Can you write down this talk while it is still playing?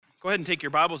Go ahead and take your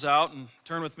Bibles out and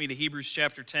turn with me to Hebrews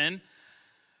chapter 10.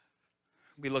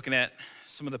 We'll be looking at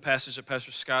some of the passage that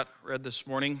Pastor Scott read this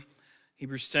morning,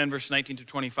 Hebrews 10, verse 19 to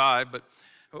 25. But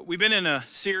we've been in a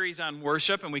series on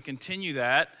worship, and we continue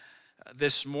that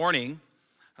this morning,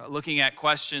 looking at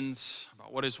questions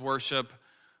about what is worship,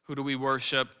 who do we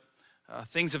worship,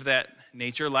 things of that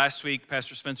nature. Last week,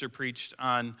 Pastor Spencer preached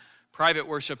on private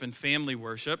worship and family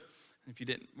worship. If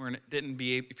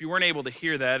you weren't able to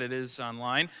hear that, it is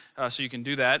online, so you can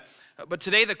do that. But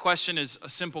today the question is a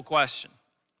simple question.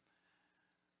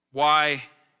 Why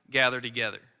gather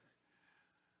together?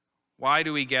 Why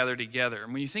do we gather together?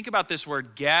 And when you think about this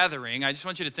word gathering, I just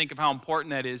want you to think of how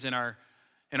important that is in our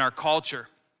culture,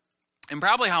 and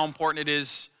probably how important it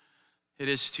is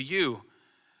to you.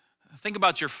 Think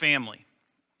about your family.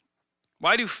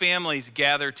 Why do families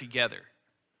gather together?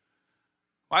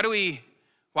 Why do we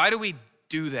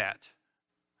do that?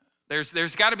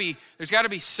 There's got to be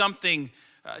something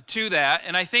to that,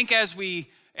 and I think as we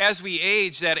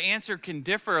age, that answer can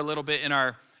differ a little bit in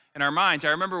our minds. I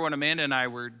remember when Amanda and I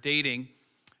were dating,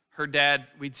 her dad,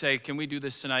 we'd say, "Can we do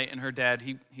this tonight?" And her dad,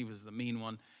 he was the mean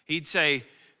one. He'd say,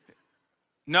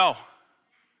 "No."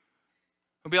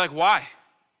 We'd be like, "Why?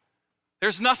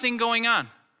 There's nothing going on.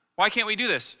 Why can't we do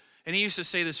this?" And he used to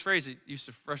say this phrase. It used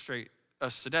to frustrate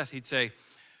us to death. He'd say,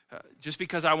 "Just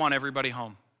because I want everybody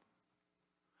home."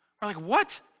 We're like,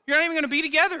 "What? You're not even going to be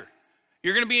together.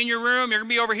 You're going to be in your room. You're going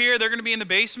to be over here. They're going to be in the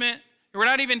basement. We're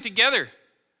not even together.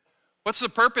 What's the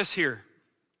purpose here?"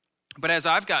 But as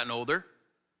I've gotten older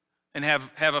and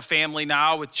have a family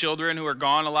now with children who are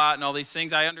gone a lot and all these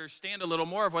things, I understand a little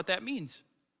more of what that means,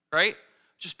 right?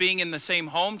 Just being in the same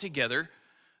home together,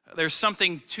 there's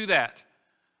something to that.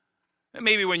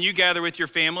 Maybe when you gather with your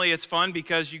family, it's fun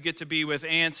because you get to be with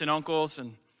aunts and uncles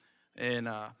and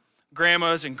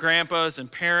grandmas and grandpas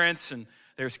and parents, and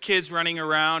there's kids running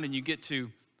around, and you get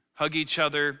to hug each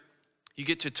other, you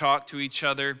get to talk to each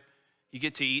other, you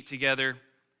get to eat together,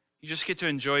 you just get to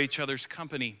enjoy each other's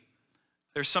company.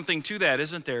 There's something to that,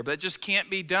 isn't there? But it just can't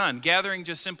be done. Gathering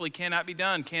just simply cannot be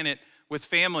done, can it, with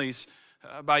families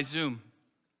by Zoom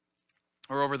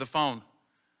or over the phone?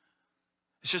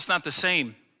 It's just not the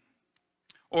same.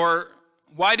 Or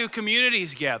why do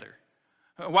communities gather?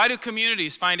 Why do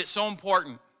communities find it so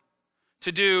important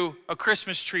to do a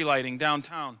Christmas tree lighting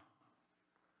downtown?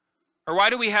 Or why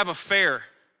do we have a fair?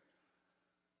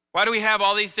 Why do we have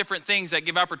all these different things that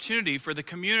give opportunity for the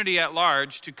community at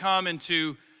large to come and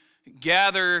to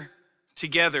gather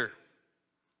together?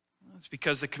 It's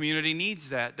because the community needs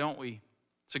that, don't we?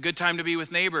 It's a good time to be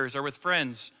with neighbors or with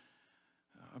friends.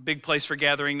 A big place for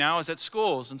gathering now is at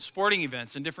schools and sporting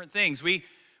events and different things.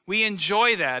 We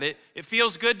enjoy that. It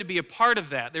feels good to be a part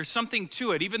of that. There's something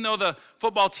to it. Even though the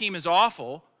football team is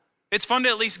awful, it's fun to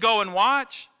at least go and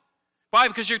watch. Why?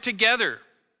 Because you're together.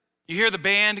 You hear the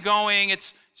band going.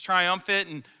 It's triumphant,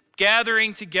 and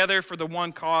gathering together for the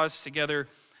one cause together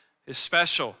is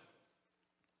special.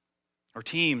 Or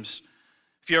teams.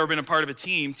 If you've ever been a part of a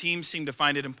team, teams seem to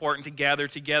find it important to gather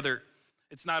together.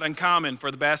 It's not uncommon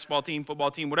for the basketball team,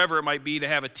 football team, whatever it might be, to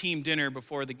have a team dinner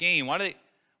before the game.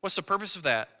 What's the purpose of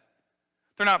that?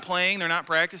 They're not playing, they're not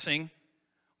practicing.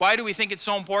 Why do we think it's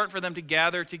so important for them to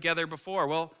gather together before?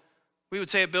 Well, we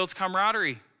would say it builds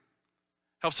camaraderie.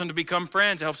 Helps them to become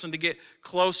friends, it helps them to get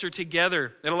closer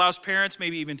together. It allows parents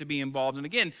maybe even to be involved. And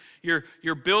again,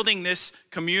 you're building this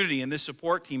community and this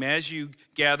support team as you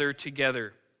gather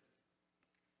together.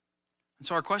 And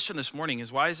so our question this morning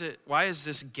is, why is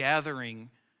this gathering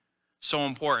so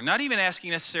important? Not even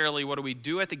asking necessarily what do we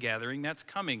do at the gathering, that's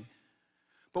coming.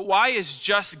 But why is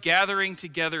just gathering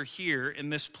together here in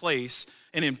this place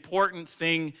an important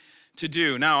thing to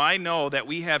do? Now, I know that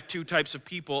we have two types of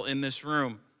people in this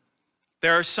room.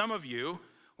 There are some of you,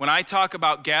 when I talk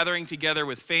about gathering together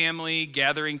with family,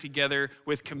 gathering together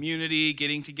with community,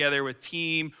 getting together with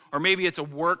team, or maybe it's a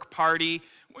work party,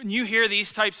 when you hear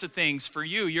these types of things, for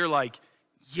you, you're like,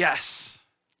 yes,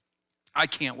 I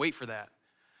can't wait for that.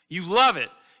 You love it.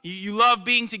 You love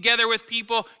being together with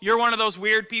people. You're one of those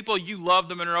weird people. You love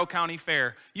the Monroe County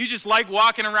Fair. You just like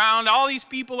walking around, all these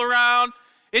people around.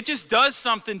 It just does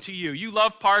something to you. You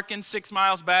love parking 6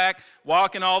 miles back,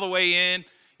 walking all the way in.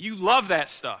 You love that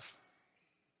stuff.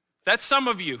 That's some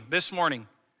of you this morning.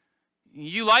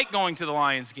 You like going to the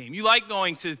Lions game. You like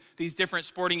going to these different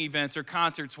sporting events or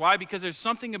concerts. Why? Because there's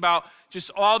something about just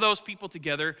all those people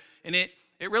together, and it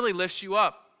really lifts you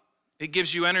up. It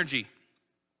gives you energy.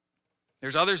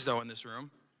 There's others, though, in this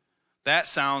room. That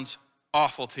sounds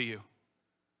awful to you.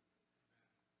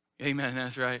 Amen,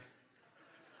 that's right.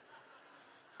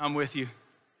 I'm with you.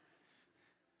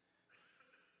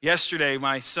 Yesterday,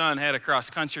 my son had a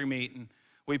cross-country meet, and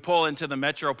We pull into the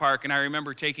Metro Park, and I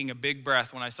remember taking a big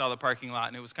breath when I saw the parking lot,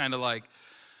 and it was kind of like,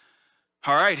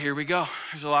 all right, here we go.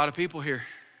 There's a lot of people here.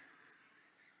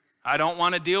 I don't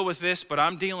want to deal with this, but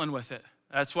I'm dealing with it.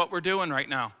 That's what we're doing right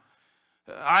now.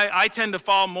 I tend to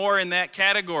fall more in that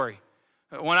category.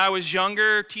 When I was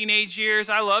younger, teenage years,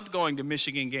 I loved going to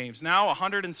Michigan games. Now,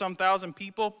 100 and some thousand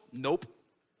people, nope.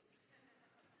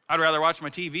 I'd rather watch my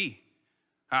TV.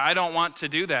 I don't want to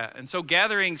do that. And so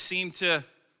gatherings seem to,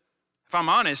 if I'm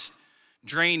honest,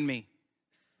 drain me.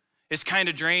 It's kind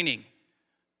of draining.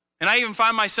 And I even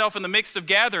find myself in the midst of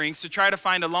gatherings to try to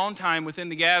find alone time within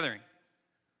the gathering.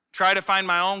 Try to find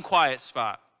my own quiet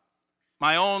spot,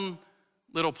 my own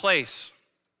little place.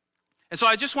 And so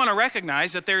I just want to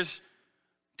recognize that there's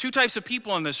two types of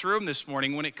people in this room this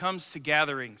morning when it comes to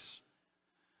gatherings.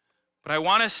 But I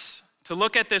want us to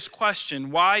look at this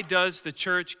question, why does the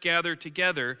church gather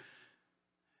together?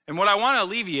 And what I want to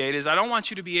alleviate is I don't want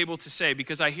you to be able to say,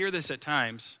 because I hear this at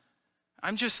times,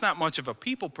 I'm just not much of a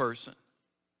people person.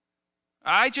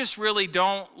 I just really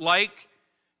don't like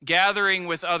gathering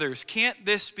with others. Can't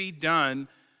this be done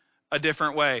a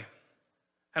different way?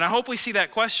 And I hope we see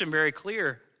that question very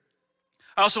clear.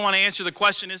 I also want to answer the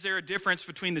question, is there a difference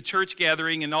between the church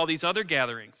gathering and all these other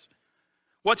gatherings?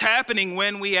 What's happening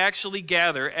when we actually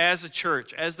gather as a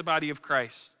church, as the body of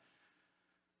Christ?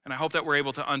 And I hope that we're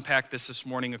able to unpack this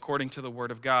morning according to the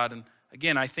Word of God. And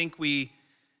again, I think we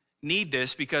need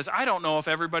this because I don't know if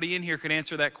everybody in here could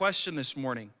answer that question this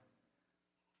morning.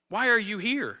 Why are you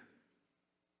here?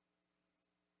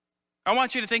 I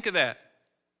want you to think of that.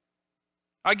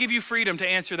 I give you freedom to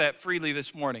answer that freely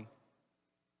this morning.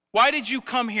 Why did you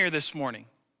come here this morning?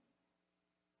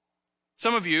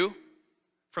 Some of you,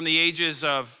 from the ages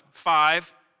of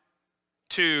 5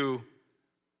 to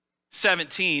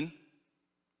 17,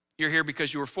 you're here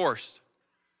because you were forced.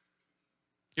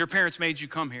 Your parents made you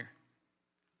come here.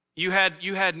 You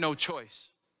had no choice.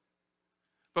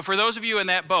 But for those of you in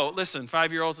that boat, listen,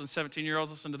 5-year-olds and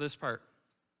 17-year-olds, listen to this part.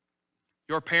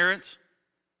 Your parents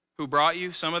who brought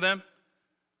you, some of them,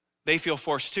 they feel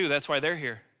forced too. That's why they're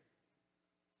here.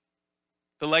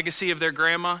 The legacy of their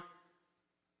grandma,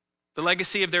 the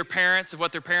legacy of their parents, of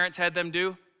what their parents had them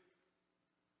do.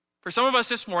 For some of us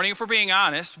this morning, if we're being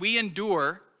honest, we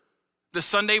endure the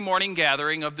Sunday morning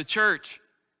gathering of the church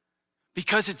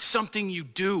because it's something you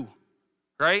do,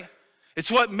 right?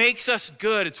 It's what makes us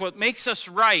good. It's what makes us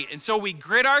right. And so we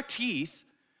grit our teeth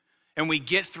and we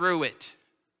get through it.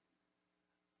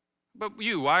 But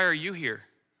you, why are you here?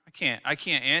 I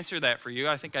can't answer that for you.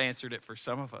 I think I answered it for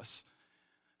some of us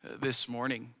this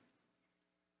morning.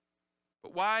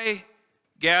 But why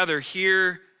gather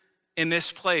here in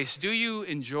this place? Do you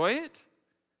enjoy it?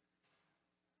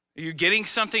 Are you getting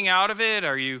something out of it?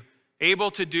 Are you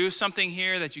able to do something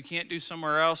here that you can't do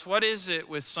somewhere else? What is it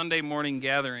with Sunday morning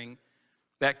gathering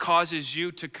that causes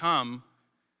you to come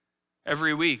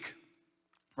every week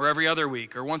or every other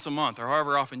week or once a month or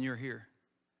however often you're here?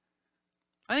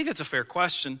 I think that's a fair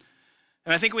question.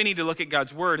 And I think we need to look at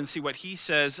God's word and see what he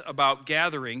says about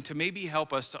gathering to maybe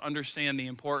help us to understand the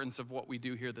importance of what we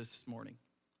do here this morning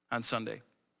on Sunday.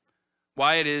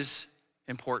 Why it is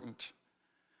important.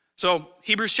 So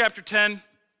Hebrews chapter 10,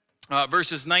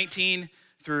 verses 19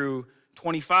 through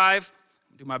 25.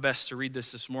 I'll do my best to read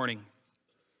this morning.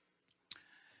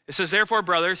 It says, "Therefore,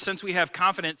 brothers, since we have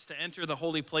confidence to enter the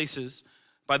holy places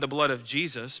by the blood of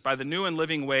Jesus, by the new and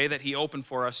living way that he opened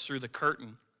for us through the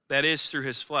curtain, that is, through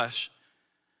his flesh.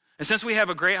 And since we have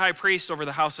a great high priest over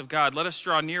the house of God, let us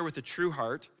draw near with a true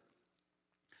heart,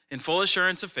 in full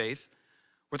assurance of faith,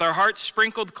 with our hearts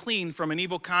sprinkled clean from an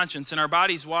evil conscience and our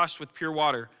bodies washed with pure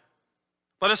water.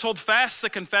 Let us hold fast the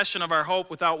confession of our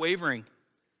hope without wavering,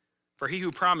 for he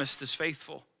who promised is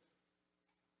faithful.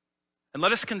 And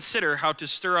let us consider how to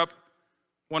stir up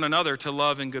one another to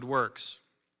love and good works,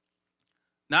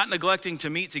 not neglecting to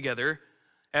meet together,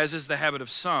 as is the habit of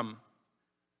some,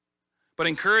 but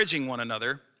encouraging one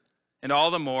another, and all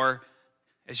the more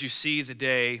as you see the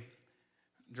day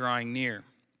drawing near."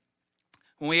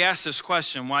 When we ask this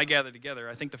question, why gather together,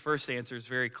 I think the first answer is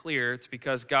very clear. It's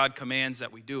because God commands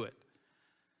that we do it.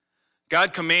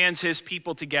 God commands his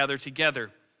people to gather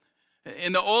together.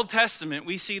 In the Old Testament,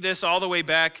 we see this all the way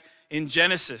back in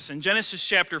Genesis. In Genesis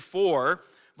chapter 4,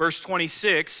 verse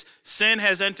 26, sin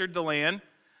has entered the land.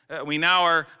 We now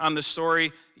are on the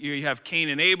story. You have Cain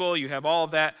and Abel. You have all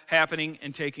of that happening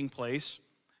and taking place.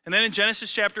 And then in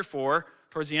Genesis chapter 4,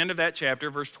 towards the end of that chapter,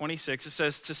 verse 26, it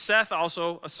says, "To Seth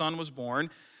also a son was born,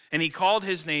 and he called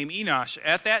his name Enosh.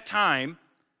 At that time,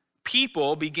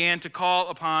 people began to call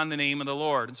upon the name of the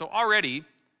Lord." And so already,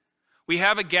 we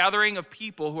have a gathering of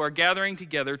people who are gathering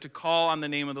together to call on the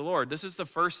name of the Lord. This is the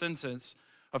first instance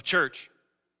of church.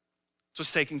 That's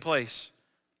what's taking place.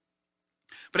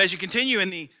 But as you continue in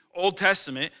the Old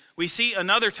Testament, we see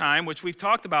another time, which we've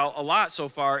talked about a lot so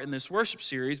far in this worship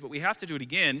series, but we have to do it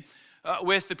again,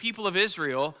 with the people of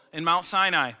Israel in Mount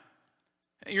Sinai.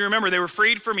 You remember, they were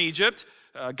freed from Egypt.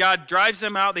 God drives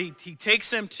them out. He takes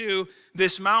them to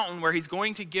this mountain where he's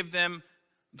going to give them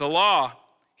the law.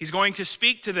 He's going to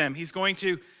speak to them. He's going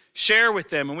to share with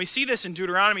them. And we see this in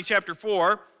Deuteronomy chapter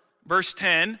 4, verse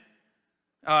 10.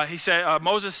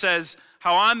 Moses says,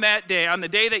 how on that day, on the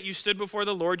day that you stood before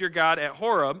the Lord your God at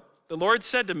Horeb, the Lord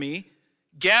said to me,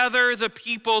 gather the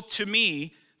people to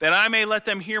me, that I may let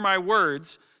them hear my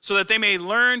words, so that they may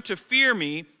learn to fear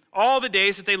me all the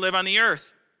days that they live on the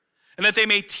earth, and that they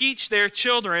may teach their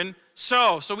children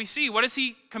so. So we see, what is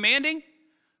he commanding?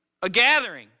 A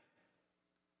gathering.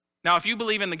 Now, if you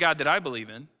believe in the God that I believe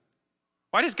in,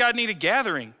 why does God need a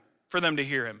gathering for them to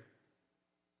hear him?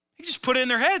 He just put it in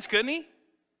their heads, couldn't he?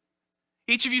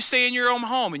 Each of you stay in your own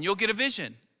home and you'll get a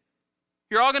vision.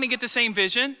 You're all going to get the same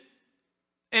vision,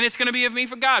 and it's going to be of me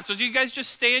for God. So you guys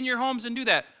just stay in your homes and do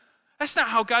that. That's not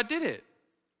how God did it.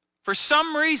 For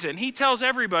some reason, he tells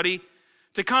everybody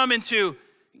to come and to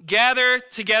gather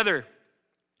together.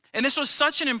 And this was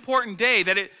such an important day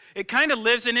that it kind of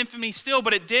lives in infamy still,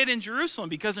 but it did in Jerusalem,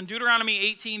 because in Deuteronomy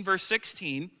 18, verse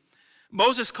 16,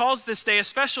 Moses calls this day a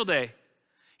special day.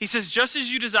 He says, just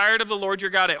as you desired of the Lord your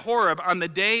God at Horeb on the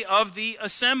day of the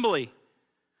assembly.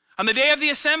 On the day of the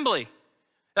assembly.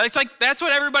 It's like that's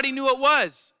what everybody knew it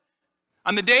was.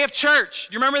 On the day of church.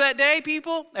 Do you remember that day,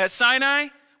 people, at Sinai?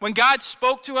 When God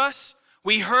spoke to us,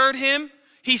 we heard him.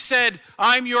 He said,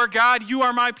 I'm your God, you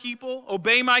are my people.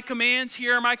 Obey my commands,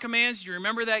 here are my commands. Do you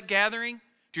remember that gathering?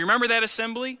 Do you remember that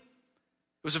assembly? It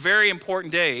was a very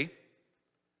important day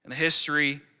in the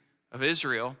history of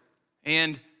Israel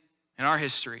and in our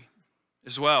history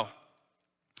as well.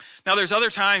 Now, there's other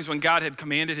times when God had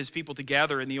commanded his people to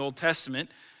gather in the Old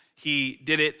Testament. He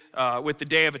did it with the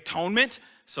Day of Atonement.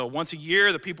 So once a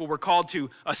year, the people were called to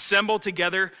assemble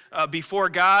together before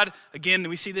God. Again,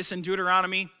 we see this in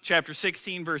Deuteronomy chapter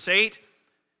 16, verse 8.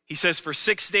 He says, for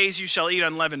 6 days you shall eat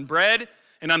unleavened bread,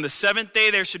 and on the seventh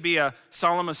day there should be a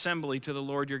solemn assembly to the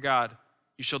Lord your God.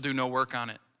 You shall do no work on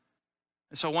it.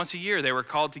 And so once a year, they were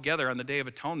called together on the Day of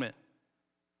Atonement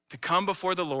to come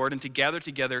before the Lord and to gather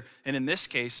together, and in this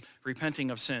case,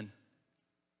 repenting of sin,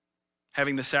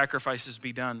 having the sacrifices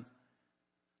be done.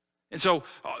 And so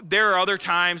there are other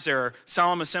times, there are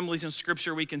solemn assemblies in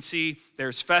Scripture we can see.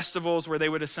 There's festivals where they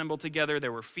would assemble together.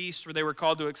 There were feasts where they were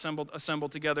called to assemble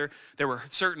together. There were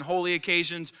certain holy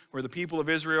occasions where the people of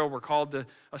Israel were called to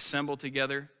assemble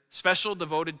together. Special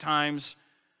devoted times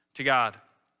to God.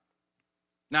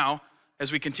 Now,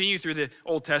 as we continue through the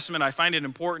Old Testament, I find it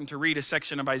important to read a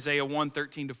section of Isaiah 1,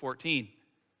 13 to 14.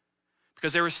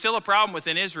 Because there was still a problem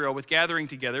within Israel with gathering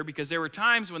together, because there were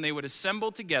times when they would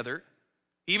assemble together,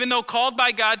 even though called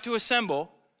by God to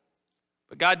assemble,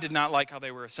 but God did not like how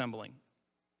they were assembling.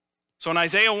 So in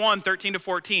Isaiah 1, 13 to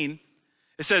 14,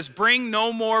 it says, bring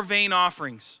no more vain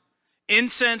offerings.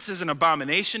 Incense is an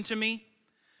abomination to me.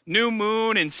 New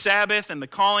moon and Sabbath and the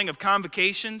calling of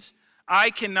convocations. I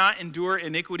cannot endure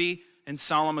iniquity and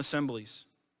solemn assemblies.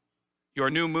 Your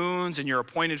new moons and your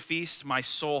appointed feasts, my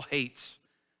soul hates.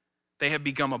 They have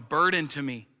become a burden to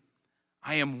me.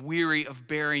 I am weary of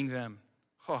bearing them.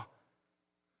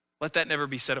 Let that never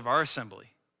be said of our assembly.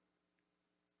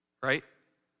 Right?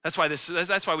 That's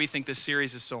why we think this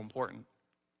series is so important.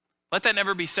 Let that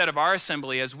never be said of our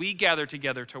assembly as we gather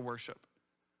together to worship.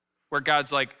 Where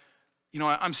God's like, you know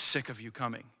what, I'm sick of you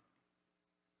coming.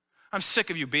 I'm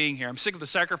sick of you being here. I'm sick of the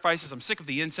sacrifices. I'm sick of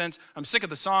the incense. I'm sick of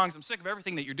the songs. I'm sick of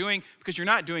everything that you're doing, because you're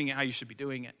not doing it how you should be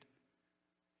doing it.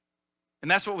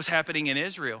 And that's what was happening in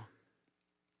Israel.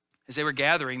 As they were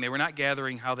gathering, they were not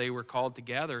gathering how they were called to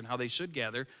gather and how they should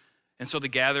gather. And so the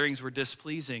gatherings were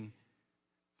displeasing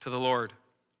to the Lord.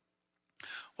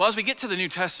 Well, as we get to the New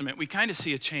Testament, we kind of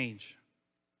see a change.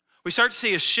 We start to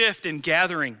see a shift in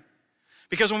gathering.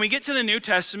 Because when we get to the New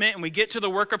Testament and we get to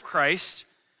the work of Christ,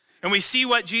 and we see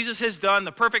what Jesus has done,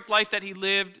 the perfect life that he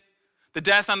lived, the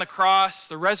death on the cross,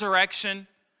 the resurrection,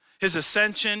 his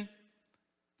ascension,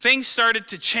 things started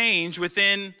to change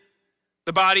within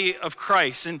the body of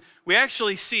Christ. And we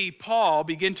actually see Paul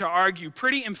begin to argue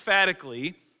pretty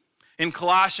emphatically in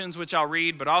Colossians, which I'll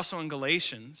read, but also in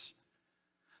Galatians,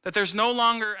 that there's no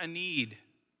longer a need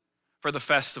for the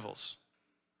festivals,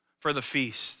 for the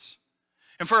feasts,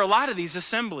 and for a lot of these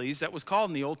assemblies that was called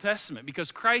in the Old Testament,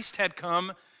 because Christ had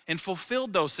come and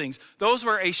fulfilled those things. Those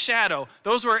were a shadow.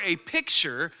 Those were a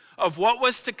picture of what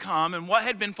was to come and what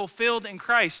had been fulfilled in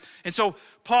Christ. And so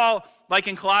Paul, like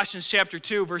in Colossians chapter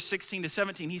 2, verse 16 to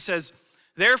 17, he says,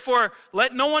 Therefore,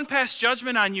 let no one pass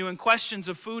judgment on you in questions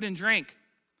of food and drink,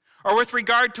 or with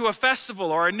regard to a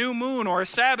festival, or a new moon, or a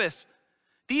Sabbath.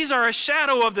 These are a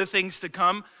shadow of the things to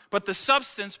come, but the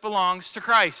substance belongs to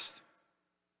Christ.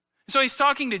 So he's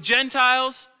talking to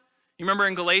Gentiles. You remember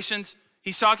in Galatians,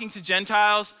 he's talking to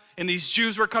Gentiles, and these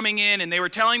Jews were coming in, and they were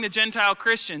telling the Gentile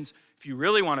Christians, if you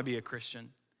really want to be a Christian,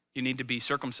 you need to be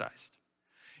circumcised.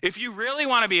 If you really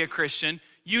want to be a Christian,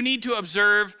 you need to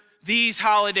observe these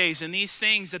holidays and these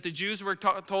things that the Jews were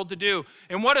told to do.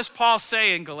 And what does Paul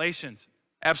say in Galatians?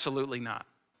 Absolutely not.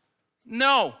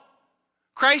 No.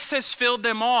 Christ has filled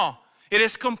them all. It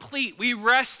is complete. We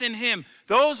rest in him.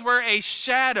 Those were a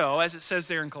shadow, as it says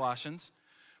there in Colossians.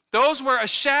 Those were a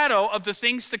shadow of the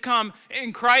things to come,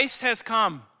 and Christ has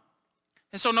come.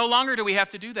 And so no longer do we have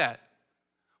to do that.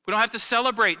 We don't have to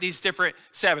celebrate these different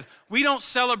Sabbaths. We don't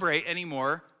celebrate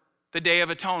anymore the Day of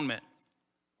Atonement.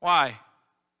 Why?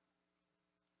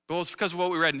 Well, it's because of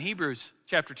what we read in Hebrews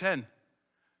chapter 10.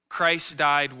 Christ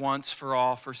died once for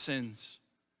all for sins.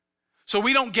 So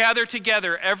we don't gather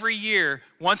together every year,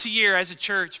 once a year as a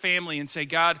church family and say,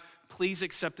 God, please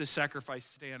accept this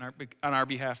sacrifice today on our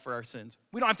behalf for our sins.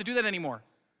 We don't have to do that anymore.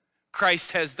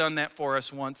 Christ has done that for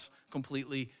us once,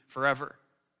 completely, forever.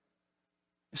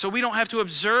 So we don't have to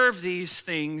observe these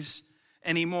things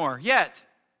anymore. Yet,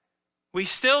 we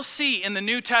still see in the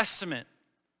New Testament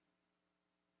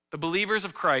the believers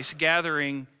of Christ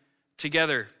gathering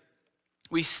together.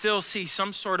 We still see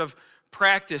some sort of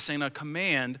practice and a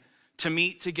command to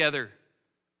meet together.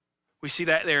 We see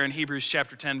that there in Hebrews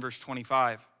chapter 10, verse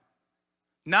 25.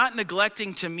 Not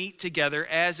neglecting to meet together,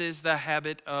 as is the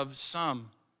habit of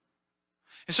some.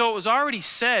 And so it was already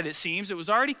said, it seems, it was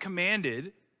already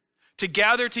commanded to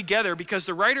gather together because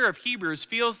the writer of Hebrews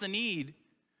feels the need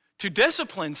to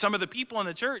discipline some of the people in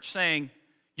the church, saying,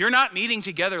 you're not meeting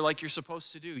together like you're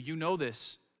supposed to do. You know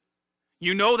this.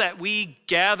 You know that we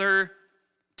gather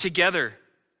together.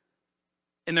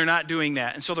 And they're not doing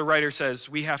that. And so the writer says,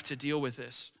 we have to deal with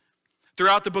this.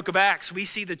 Throughout the book of Acts, we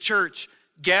see the church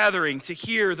gathering to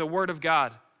hear the word of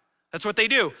God. That's what they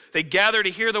do. They gather to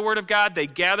hear the word of God. They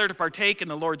gather to partake in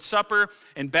the Lord's Supper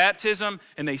and baptism,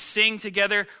 and they sing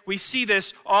together. We see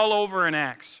this all over in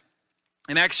Acts.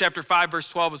 In Acts chapter 5, verse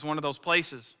 12 is one of those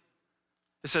places.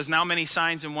 It says, now many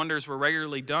signs and wonders were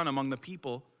regularly done among the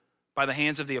people by the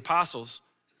hands of the apostles,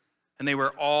 and they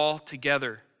were all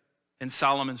together in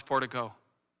Solomon's portico.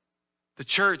 The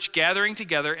church gathering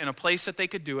together in a place that they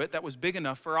could do it that was big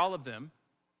enough for all of them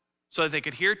so that they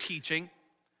could hear teaching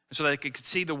and so that they could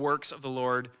see the works of the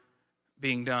Lord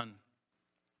being done.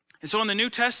 And so in the New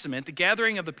Testament, the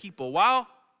gathering of the people, while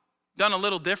done a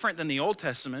little different than the Old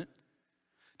Testament,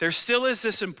 there still is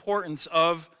this importance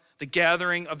of the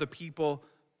gathering of the people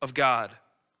of God.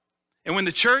 And when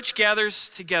the church gathers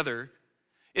together,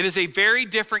 it is a very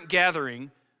different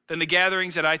gathering than the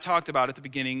gatherings that I talked about at the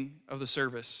beginning of the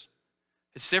service.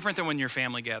 It's different than when your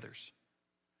family gathers.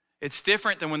 It's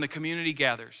different than when the community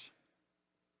gathers.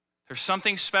 There's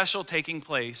something special taking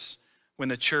place when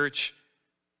the church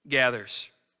gathers.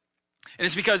 And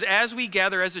it's because as we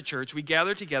gather as a church, we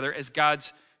gather together as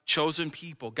God's chosen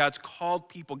people, God's called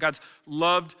people, God's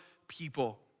loved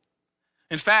people.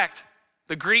 In fact,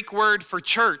 the Greek word for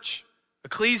church,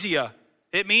 ecclesia,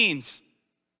 it means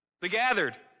the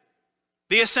gathered,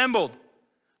 the assembled.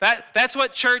 That's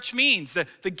what church means,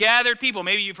 the gathered people.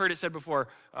 Maybe you've heard it said before,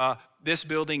 this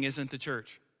building isn't the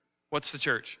church. What's the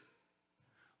church?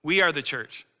 We are the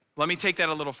church. Let me take that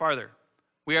a little farther.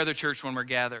 We are the church when we're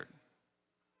gathered.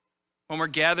 When we're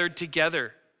gathered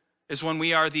together is when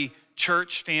we are the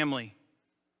church family,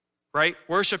 right?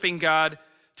 Worshiping God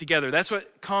together. That's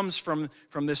what comes from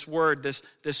this word,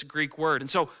 this Greek word. And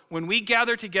so when we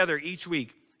gather together each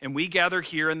week, and we gather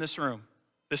here in this room,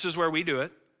 this is where we do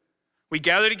it. We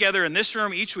gather together in this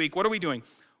room each week. What are we doing?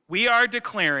 We are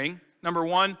declaring, number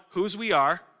one, whose we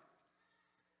are.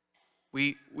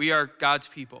 We are God's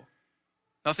people.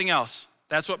 Nothing else.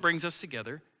 That's what brings us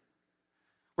together.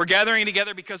 We're gathering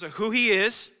together because of who he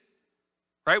is,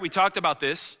 right? We talked about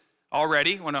this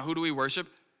already. Who do we worship?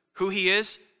 Who he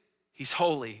is? He's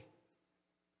holy.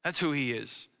 That's who he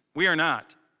is. We are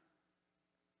not.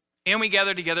 And we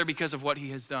gather together because of what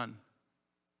he has done.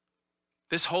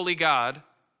 This holy God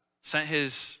sent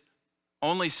his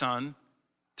only son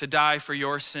to die for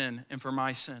your sin and for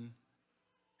my sin.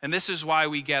 And this is why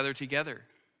we gather together.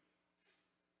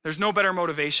 There's no better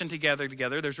motivation to gather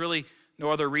together. There's really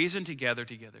no other reason to gather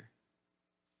together.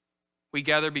 We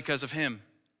gather because of him.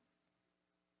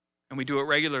 And we do it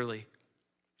regularly.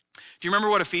 Do you remember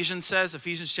what Ephesians says?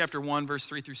 Ephesians chapter 1, verse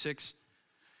 3 through 6.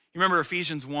 You remember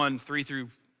Ephesians 1, 3 through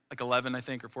 11, I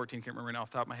think, or 14, can't remember right now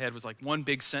off the top of my head, was like one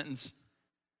big sentence.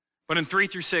 But in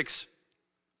 3-6,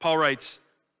 Paul writes,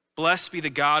 "Blessed be the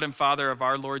God and Father of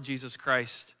our Lord Jesus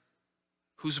Christ,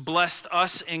 who's blessed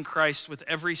us in Christ with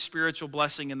every spiritual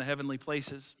blessing in the heavenly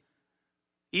places,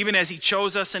 even as he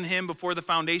chose us in him before the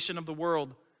foundation of the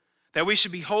world, that we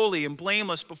should be holy and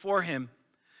blameless before him.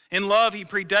 In love, he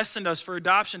predestined us for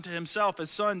adoption to himself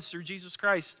as sons through Jesus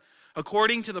Christ,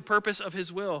 according to the purpose of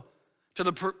his will, to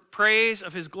the praise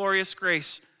of his glorious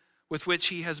grace with which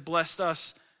he has blessed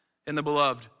us in the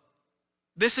beloved."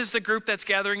 This is the group that's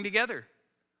gathering together.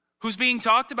 Who's being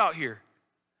talked about here?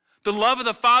 The love of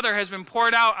the Father has been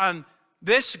poured out on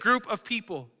this group of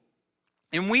people.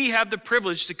 And we have the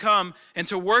privilege to come and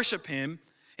to worship him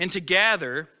and to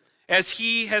gather as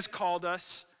he has called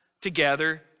us to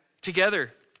gather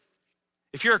together.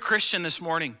 If you're a Christian this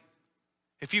morning,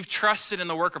 if you've trusted in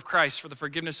the work of Christ for the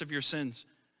forgiveness of your sins,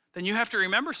 then you have to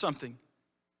remember something.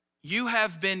 You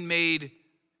have been made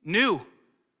new.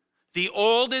 The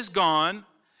old is gone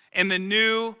and the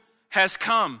new has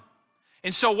come.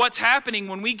 And so what's happening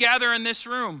when we gather in this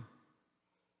room?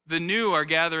 The new are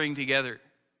gathering together.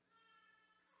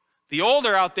 The old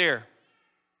are out there.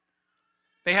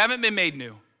 They haven't been made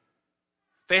new.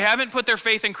 They haven't put their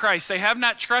faith in Christ. They have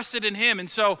not trusted in him.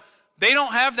 And so they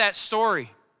don't have that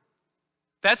story.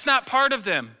 That's not part of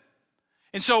them.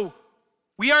 And so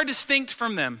we are distinct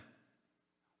from them.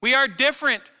 We are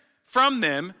different from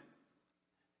them.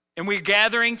 And we're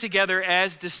gathering together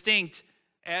as distinct,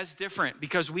 as different,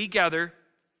 because we gather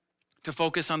to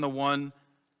focus on the one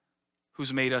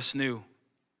who's made us new.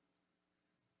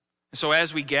 And so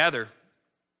as we gather,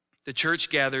 the church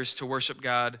gathers to worship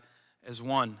God as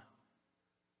one.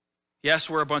 Yes,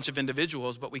 we're a bunch of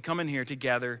individuals, but we come in here to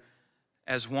gather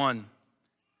as one.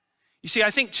 You see,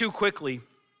 I think too quickly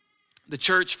the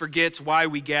church forgets why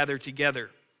we gather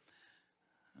together.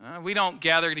 We don't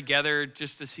gather together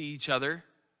just to see each other.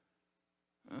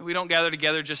 We don't gather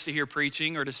together just to hear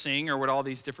preaching or to sing or what all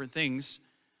these different things.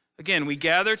 Again, we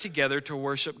gather together to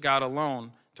worship God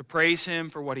alone, to praise him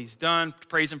for what he's done, to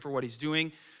praise him for what he's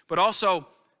doing. But also,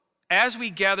 as we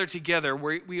gather together,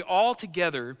 we all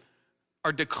together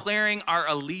are declaring our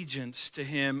allegiance to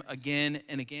him again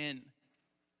and again.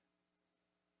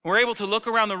 We're able to look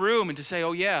around the room and to say,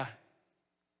 oh yeah,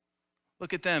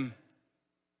 look at them.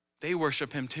 They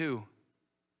worship him too.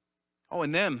 Oh,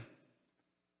 and them.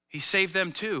 He saved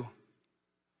them too.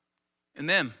 And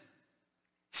them.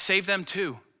 He saved them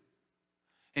too.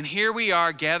 And here we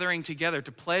are gathering together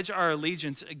to pledge our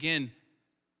allegiance again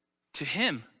to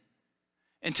him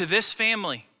and to this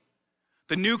family,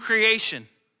 the new creation,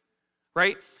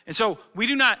 right? And so we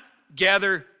do not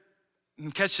gather,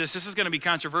 and catch this is going to be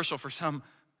controversial for some.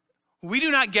 We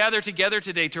do not gather together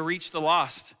today to reach the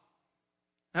lost.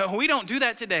 No, we don't do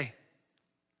that today.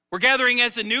 We're gathering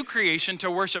as a new creation to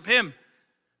worship him.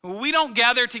 We don't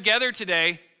gather together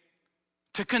today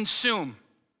to consume.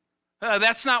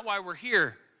 That's not why we're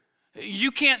here.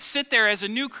 You can't sit there as a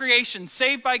new creation,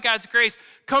 saved by God's grace,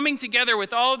 coming together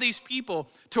with all of these people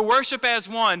to worship as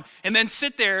one, and then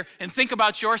sit there and think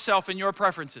about yourself and your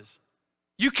preferences.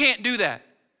 You can't do that.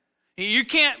 You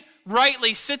can't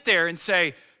rightly sit there and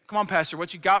say, come on, Pastor,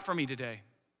 what you got for me today?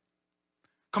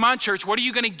 Come on, church, what are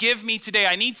you going to give me today?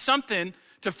 I need something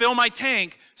to fill my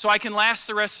tank so I can last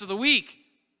the rest of the week.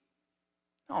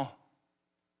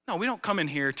 No, we don't come in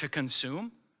here to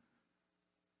consume.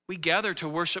 We gather to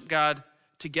worship God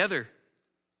together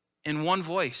in one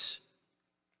voice.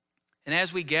 And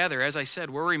as we gather, as I said,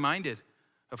 we're reminded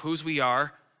of whose we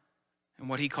are and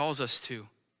what he calls us to.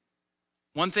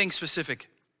 One thing specific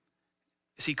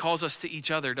is he calls us to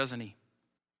each other, doesn't he?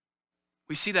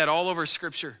 We see that all over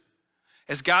Scripture.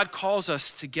 As God calls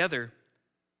us together,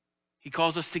 he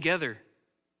calls us together.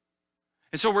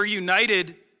 And so we're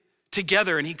united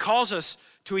together, and he calls us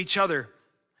to each other.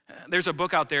 There's a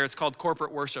book out there. It's called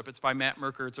Corporate Worship. It's by Matt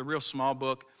Merker. It's a real small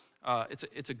book.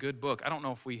 It's a good book. I don't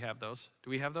know if we have those. Do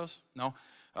we have those? No?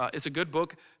 It's a good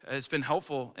book. It's been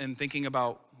helpful in thinking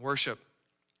about worship.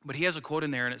 But he has a quote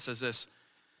in there, and it says this.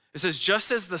 It says, just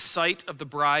as the sight of the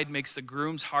bride makes the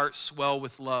groom's heart swell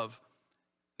with love.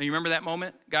 Now, you remember that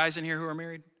moment, guys in here who are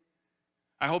married?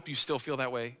 I hope you still feel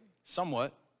that way,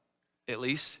 somewhat, at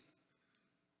least.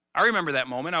 I remember that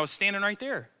moment. I was standing right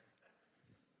there.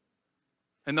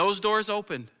 And those doors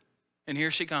opened, and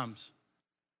here she comes,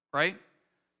 right?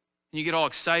 And you get all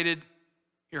excited.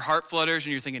 Your heart flutters,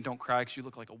 and you're thinking, don't cry because you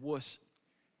look like a wuss.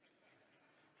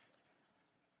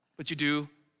 But you do.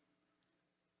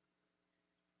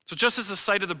 So just as the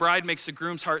sight of the bride makes the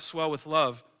groom's heart swell with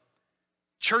love,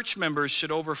 church members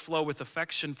should overflow with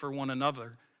affection for one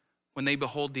another when they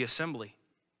behold the assembly.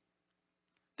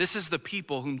 This is the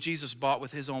people whom Jesus bought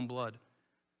with his own blood.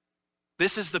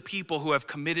 This is the people who have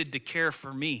committed to care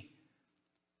for me,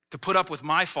 to put up with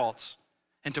my faults,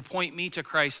 and to point me to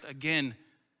Christ again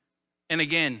and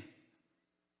again.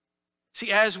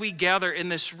 See, as we gather in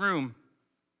this room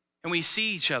and we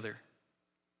see each other,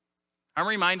 I'm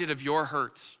reminded of your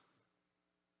hurts.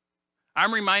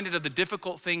 I'm reminded of the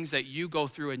difficult things that you go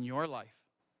through in your life.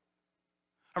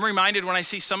 I'm reminded when I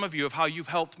see some of you of how you've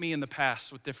helped me in the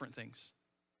past with different things.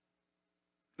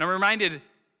 And I'm reminded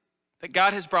that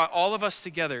God has brought all of us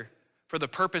together for the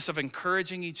purpose of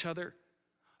encouraging each other,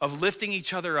 of lifting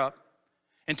each other up,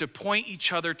 and to point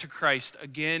each other to Christ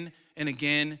again and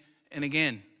again and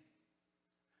again.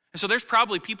 And so there's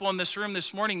probably people in this room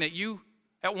this morning that you,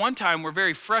 at one time, were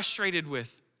very frustrated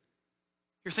with.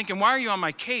 You're thinking, why are you on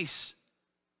my case?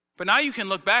 But now you can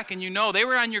look back and you know they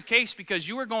were on your case because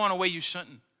you were going a way you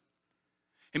shouldn't.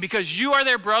 And because you are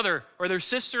their brother or their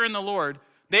sister in the Lord,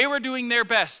 they were doing their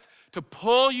best to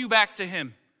pull you back to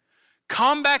Him.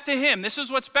 Come back to Him. This is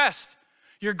what's best.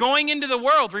 You're going into the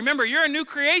world. Remember, you're a new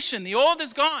creation. The old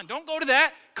is gone. Don't go to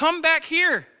that. Come back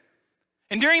here.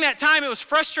 And during that time, it was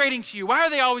frustrating to you. Why are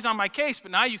they always on my case?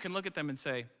 But now you can look at them and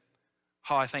say,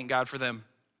 oh, I thank God for them.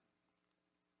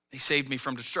 They saved me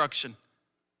from destruction.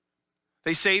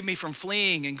 They saved me from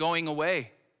fleeing and going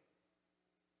away.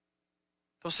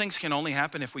 Those things can only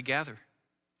happen if we gather.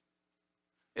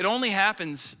 It only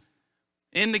happens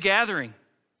in the gathering.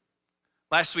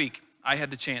 Last week, I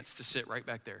had the chance to sit right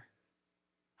back there.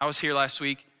 I was here last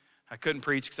week. I couldn't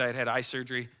preach because I had had eye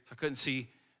surgery, so I couldn't see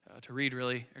to read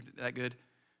really that good.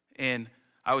 And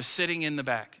I was sitting in the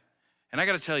back. And I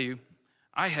got to tell you,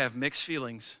 I have mixed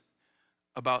feelings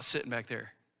about sitting back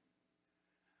there.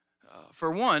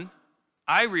 For one,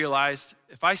 I realized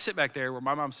if I sit back there where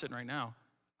my mom's sitting right now,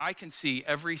 I can see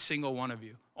every single one of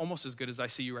you, almost as good as I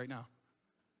see you right now.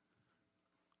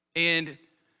 And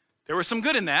there was some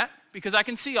good in that because I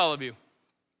can see all of you.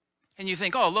 And you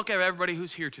think, oh, look at everybody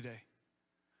who's here today.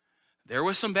 There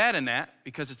was some bad in that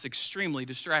because it's extremely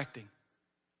distracting.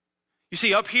 You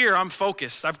see, up here, I'm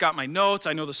focused. I've got my notes.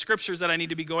 I know the scriptures that I need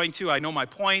to be going to. I know my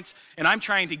points. And I'm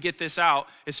trying to get this out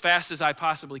as fast as I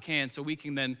possibly can so we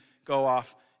can then go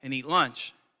off and eat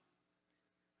lunch.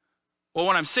 Well,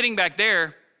 when I'm sitting back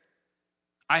there,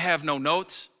 I have no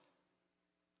notes.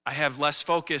 I have less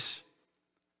focus.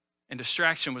 And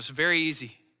distraction was very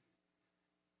easy.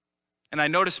 And I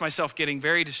noticed myself getting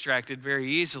very distracted very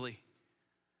easily.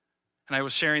 And I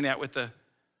was sharing that with the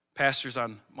pastors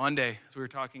on Monday as we were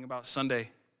talking about Sunday.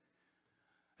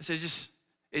 I said,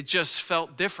 it just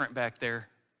felt different back there.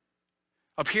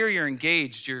 Up here, you're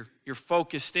engaged. You're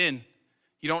focused in.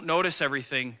 You don't notice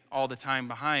everything all the time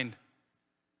behind.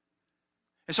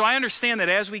 And so I understand that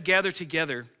as we gather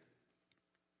together,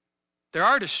 there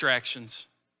are distractions.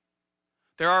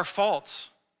 There are faults.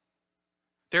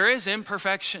 There is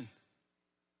imperfection.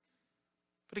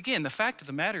 But again, the fact of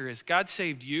the matter is God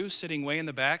saved you sitting way in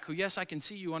the back, who, yes, I can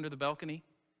see you under the balcony.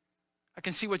 I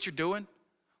can see what you're doing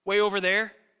way over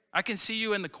there. I can see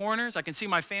you in the corners. I can see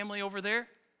my family over there.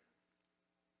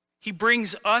 He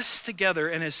brings us together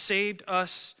and has saved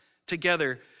us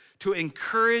together to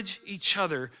encourage each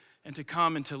other and to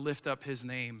come and to lift up His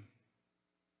name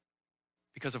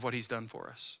because of what He's done for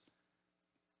us.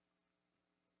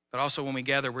 But also when we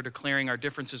gather, we're declaring our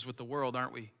differences with the world,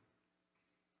 aren't we?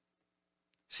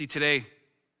 See, today,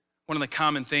 one of the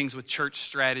common things with church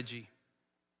strategy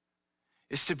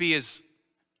is to be as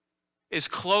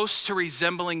close to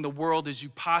resembling the world as you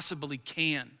possibly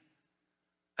can.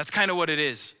 That's kind of what it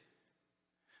is.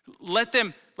 Let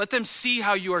them see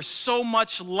how you are so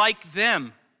much like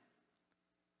them,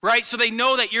 right? So they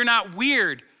know that you're not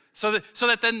weird, so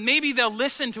that then maybe they'll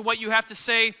listen to what you have to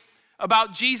say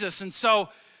about Jesus. And so,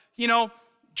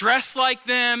 dress like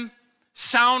them,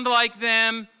 sound like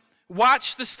them,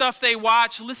 watch the stuff they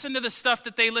watch, listen to the stuff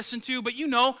that they listen to, but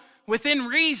within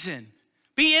reason.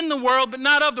 Be in the world, but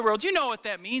not of the world. You know what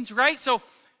that means, right? So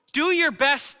do your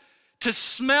best to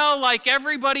smell like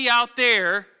everybody out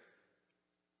there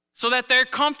so that they're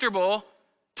comfortable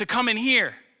to come in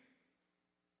here.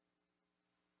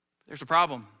 There's a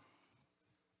problem,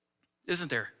 isn't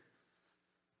there?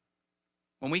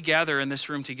 When we gather in this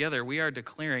room together, we are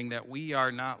declaring that we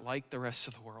are not like the rest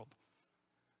of the world.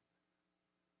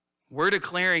 We're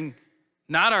declaring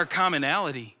not our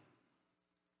commonality,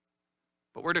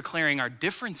 but we're declaring our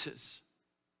differences.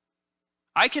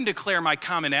 I can declare my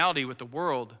commonality with the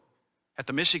world at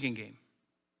the Michigan game.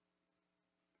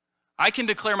 I can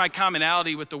declare my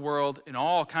commonality with the world in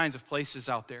all kinds of places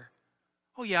out there.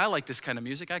 Oh yeah, I like this kind of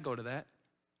music. I go to that,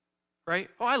 right?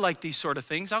 Oh, I like these sort of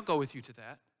things. I'll go with you to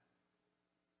that.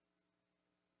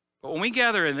 But when we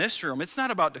gather in this room, it's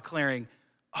not about declaring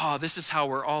oh, this is how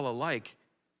we're all alike.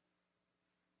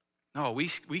 No, we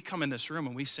come in this room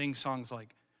and we sing songs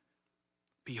like,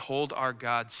 behold our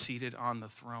God seated on the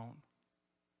throne.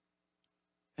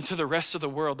 And to the rest of the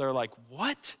world, they're like,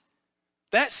 what?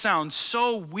 That sounds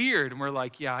so weird. And we're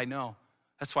like, yeah, I know.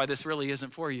 That's why this really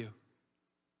isn't for you.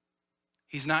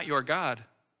 He's not your God.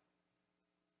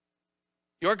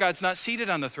 Your God's not seated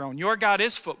on the throne. Your God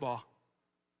is football.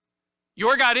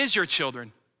 Your God is your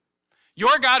children.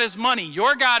 Your God is money.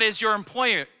 Your God is your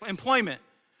employment.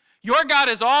 Your God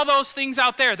is all those things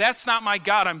out there. That's not my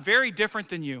God. I'm very different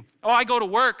than you. Oh, I go to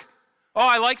work. Oh,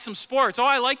 I like some sports. Oh,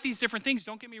 I like these different things.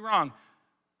 Don't get me wrong.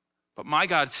 But my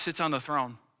God sits on the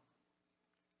throne,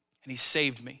 and he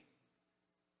saved me.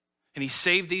 And he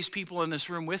saved these people in this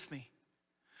room with me.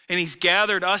 And he's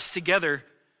gathered us together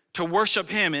to worship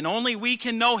him. And only we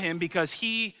can know him because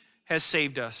he has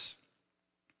saved us.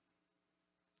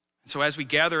 And so as we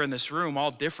gather in this room,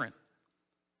 all different,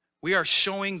 we are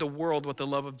showing the world what the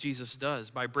love of Jesus does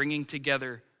by bringing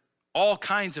together all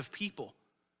kinds of people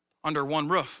under one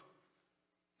roof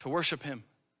to worship him.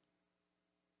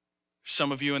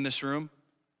 Some of you in this room,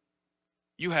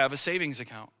 you have a savings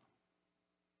account.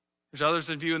 There's others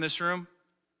of you in this room,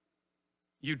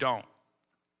 you don't.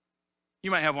 You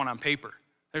might have one on paper.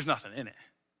 There's nothing in it.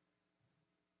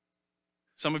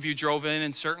 Some of you drove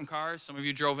in certain cars. Some of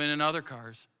you drove in other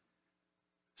cars.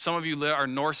 Some of you are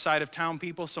north side of town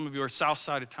people. Some of you are south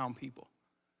side of town people.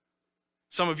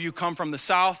 Some of you come from the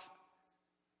south.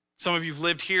 Some of you have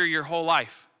lived here your whole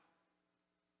life.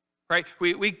 Right?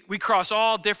 We cross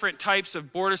all different types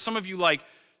of borders. Some of you like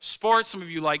sports. Some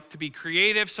of you like to be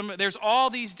creative. There's all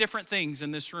these different things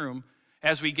in this room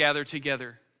as we gather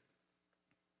together.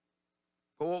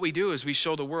 But what we do is we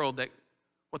show the world that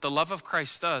what the love of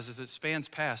Christ does is it spans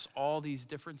past all these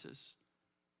differences.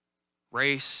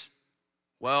 Race,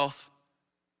 wealth,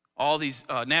 all these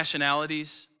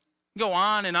nationalities. Go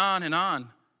on and on and on.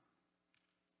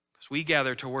 Because we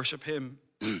gather to worship him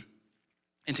and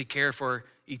to care for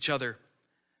each other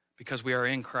because we are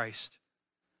in Christ.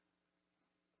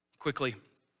 Quickly,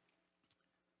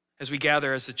 as we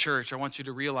gather as the church, I want you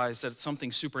to realize that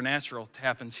something supernatural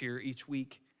happens here each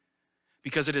week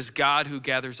because it is God who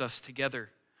gathers us together.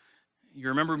 You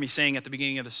remember me saying at the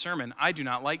beginning of the sermon, I do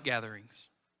not like gatherings.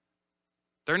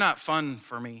 They're not fun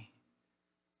for me.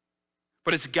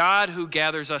 But it's God who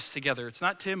gathers us together. It's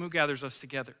not Tim who gathers us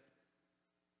together.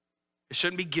 It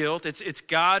shouldn't be guilt. It's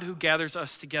God who gathers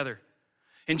us together.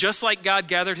 And just like God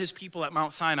gathered his people at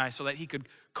Mount Sinai so that he could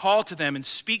call to them and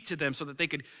speak to them so that they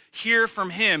could hear from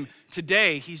him,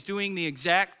 today he's doing the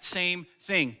exact same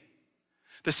thing.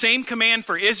 The same command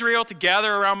for Israel to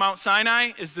gather around Mount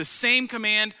Sinai is the same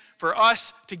command for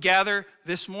us to gather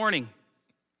this morning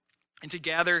and to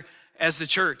gather as the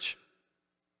church.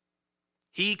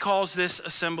 He calls this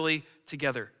assembly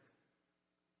together.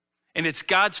 And it's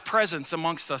God's presence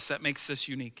amongst us that makes this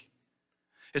unique.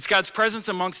 It's God's presence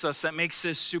amongst us that makes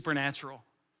this supernatural.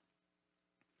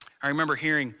 I remember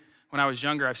hearing when I was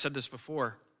younger, I've said this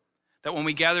before, that when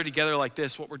we gather together like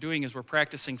this, what we're doing is we're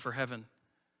practicing for heaven.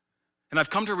 And I've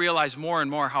come to realize more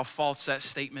and more how false that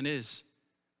statement is.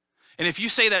 And if you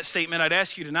say that statement, I'd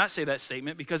ask you to not say that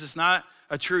statement because it's not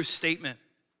a true statement.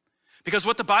 Because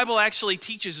what the Bible actually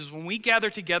teaches is when we gather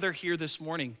together here this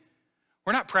morning,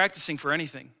 we're not practicing for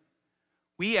anything.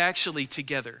 We actually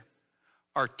together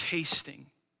are tasting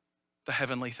the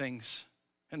heavenly things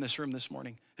in this room this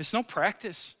morning. It's no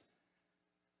practice.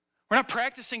 We're not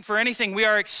practicing for anything. We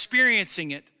are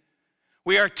experiencing it.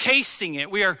 We are tasting it.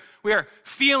 We are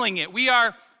feeling it. We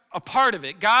are a part of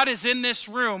it. God is in this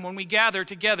room when we gather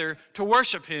together to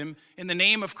worship him in the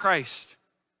name of Christ.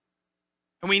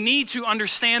 And we need to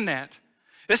understand that.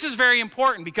 This is very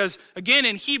important because, again,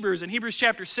 in Hebrews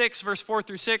chapter 6, verse 4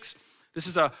 through 6, this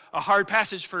is a hard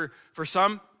passage for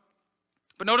some.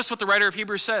 But notice what the writer of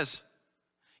Hebrews says.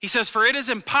 He says, for it is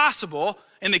impossible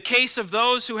in the case of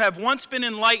those who have once been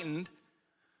enlightened,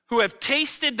 who have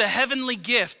tasted the heavenly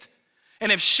gift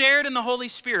and have shared in the Holy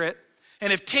Spirit, and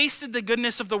have tasted the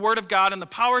goodness of the word of God and the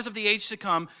powers of the age to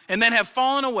come, and then have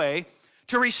fallen away,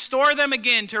 to restore them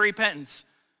again to repentance,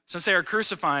 since they are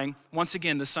crucifying, once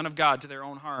again, the Son of God to their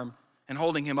own harm and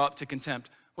holding him up to contempt.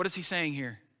 What is he saying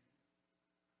here?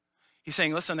 He's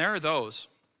saying, listen, there are those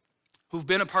who've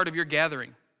been a part of your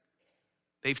gathering.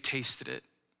 They've tasted it.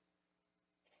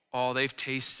 Oh, they've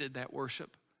tasted that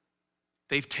worship.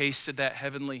 They've tasted that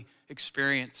heavenly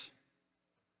experience.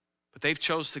 But they've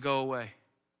chose to go away.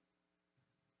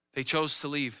 They chose to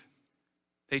leave.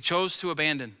 They chose to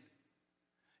abandon.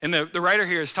 And the writer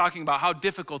here is talking about how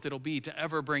difficult it'll be to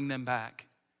ever bring them back.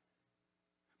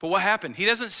 But what happened? He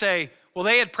doesn't say, well,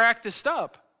 they had practiced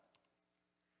up.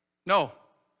 No.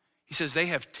 He says they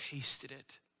have tasted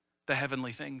it, the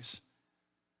heavenly things.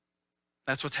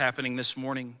 That's what's happening this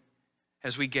morning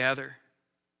as we gather.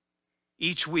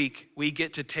 Each week, we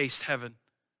get to taste heaven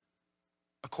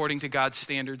according to God's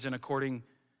standards and according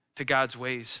to God's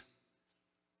ways.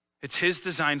 It's his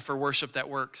design for worship that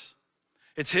works.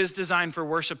 It's his design for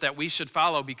worship that we should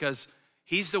follow because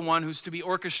he's the one who's to be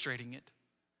orchestrating it.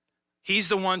 He's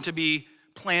the one to be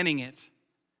planning it.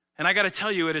 And I got to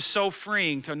tell you, it is so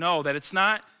freeing to know that it's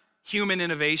not human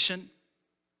innovation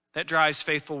that drives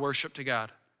faithful worship to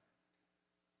God,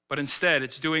 but instead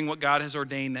it's doing what God has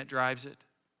ordained that drives it.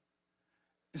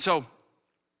 And so,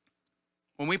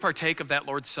 when we partake of that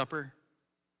Lord's Supper,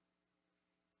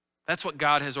 that's what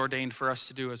God has ordained for us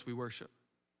to do as we worship.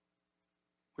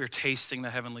 We are tasting the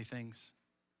heavenly things.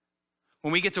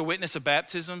 When we get to witness a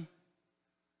baptism,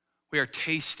 we are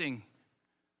tasting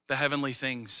the heavenly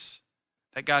things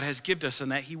that God has given us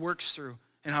and that he works through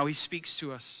and how he speaks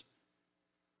to us.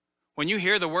 When you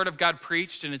hear the word of God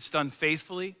preached and it's done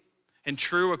faithfully and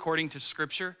true according to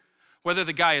Scripture, whether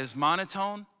the guy is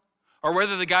monotone or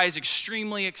whether the guy is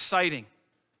extremely exciting,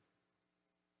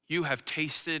 you have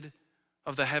tasted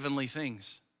of the heavenly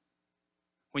things.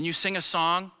 When you sing a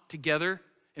song together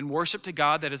in worship to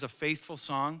God that is a faithful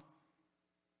song,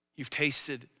 you've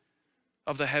tasted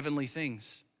of the heavenly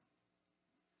things.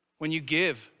 When you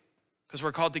give, because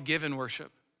we're called to give in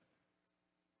worship,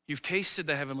 you've tasted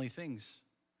the heavenly things.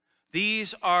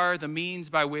 These are the means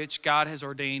by which God has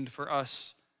ordained for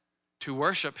us to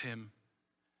worship him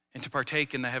and to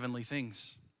partake in the heavenly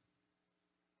things.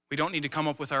 We don't need to come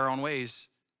up with our own ways.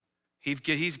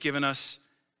 He's given us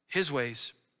his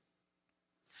ways.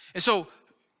 And so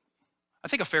I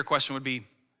think a fair question would be,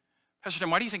 Pastor Tim,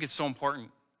 why do you think it's so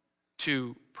important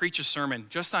to preach a sermon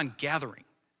just on gathering?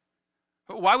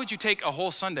 Why would you take a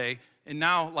whole Sunday and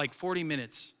now like 40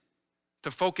 minutes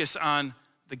to focus on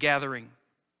the gathering?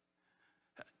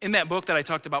 In that book that I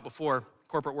talked about before,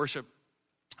 Corporate Worship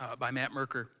by Matt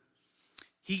Merker,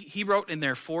 he wrote in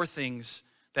there 4 things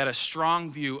that a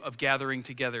strong view of gathering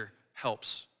together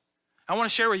helps. I want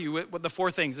to share with you what the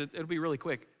 4 things. It'll be really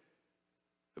quick.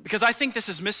 Because I think this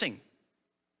is missing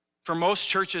for most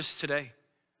churches today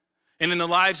and in the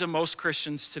lives of most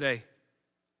Christians today.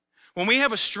 When we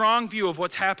have a strong view of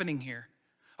what's happening here,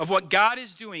 of what God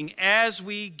is doing as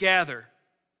we gather,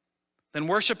 then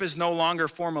worship is no longer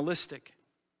formalistic.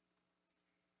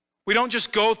 We don't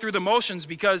just go through the motions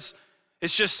because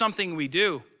it's just something we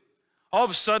do. All of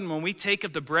a sudden, when we take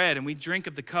of the bread and we drink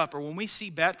of the cup, or when we see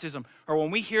baptism, or when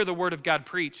we hear the word of God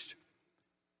preached,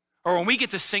 or when we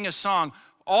get to sing a song,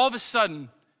 all of a sudden,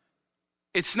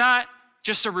 it's not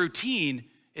just a routine,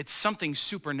 it's something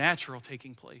supernatural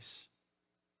taking place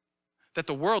that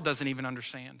the world doesn't even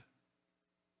understand.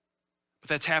 But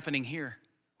that's happening here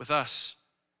with us.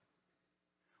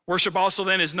 Worship also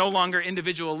then is no longer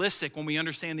individualistic when we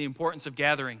understand the importance of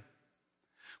gathering.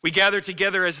 We gather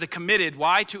together as the committed.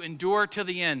 Why? To endure to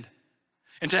the end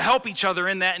and to help each other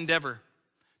in that endeavor,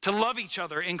 to love each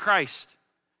other in Christ.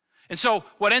 And so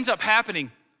what ends up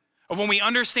happening of when we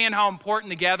understand how important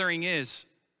the gathering is,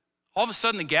 all of a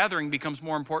sudden the gathering becomes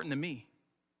more important than me.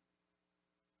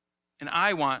 And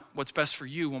I want what's best for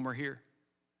you when we're here,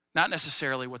 not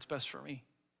necessarily what's best for me.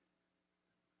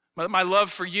 My love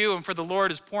for you and for the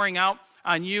Lord is pouring out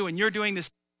on you, and you're doing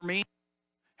this for me,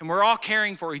 and we're all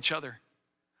caring for each other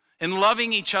and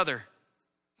loving each other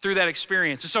through that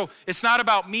experience. And so it's not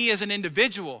about me as an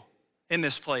individual in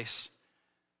this place.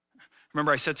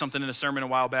 Remember, I said something in a sermon a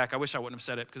while back. I wish I wouldn't have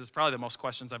said it because it's probably the most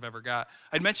questions I've ever got.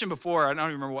 I'd mentioned before, I don't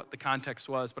even remember what the context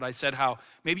was, but I said how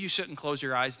maybe you shouldn't close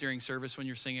your eyes during service when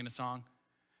you're singing a song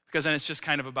because then it's just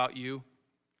kind of about you.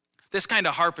 This kind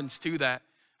of harkens to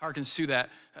that.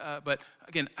 But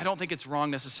again, I don't think it's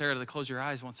wrong necessarily to close your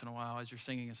eyes once in a while as you're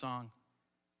singing a song.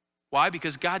 Why?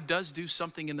 Because God does do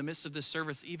something in the midst of this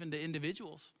service, even to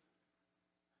individuals.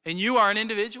 And you are an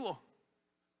individual.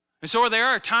 And so there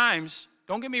are times,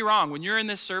 don't get me wrong, when you're in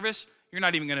this service, you're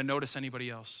not even going to notice anybody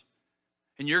else.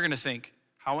 And you're going to think,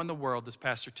 how in the world does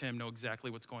Pastor Tim know exactly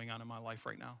what's going on in my life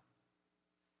right now?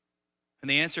 And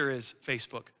the answer is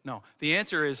Facebook. No, the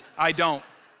answer is I don't.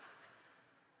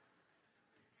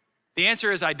 The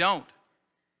answer is I don't.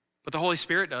 But the Holy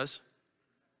Spirit does.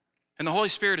 And the Holy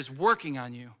Spirit is working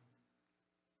on you.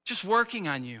 Just working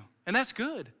on you. And that's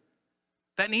good.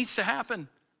 That needs to happen.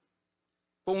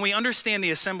 But when we understand the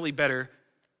assembly better,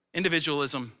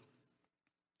 individualism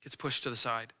gets pushed to the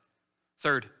side.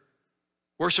 Third,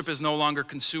 worship is no longer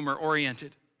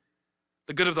consumer-oriented.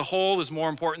 The good of the whole is more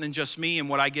important than just me and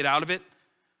what I get out of it.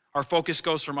 Our focus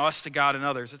goes from us to God and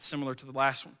others. It's similar to the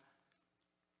last one.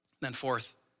 And then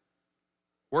fourth,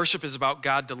 Worship is about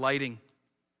God delighting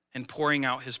and pouring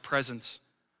out his presence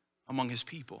among his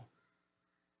people.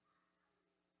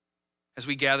 As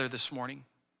we gather this morning,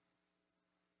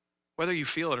 whether you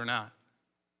feel it or not,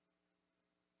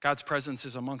 God's presence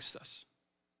is amongst us.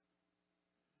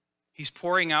 He's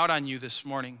pouring out on you this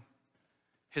morning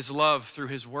his love through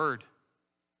his word.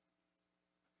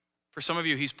 For some of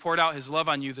you, he's poured out his love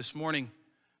on you this morning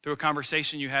through a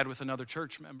conversation you had with another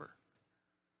church member.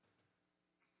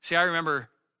 See, I remember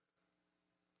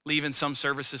leaving some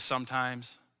services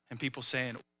sometimes and people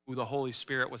saying, "Ooh, the Holy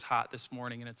Spirit was hot this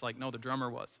morning." And it's like, no, the drummer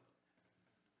was.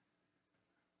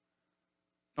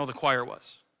 No, the choir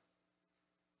was.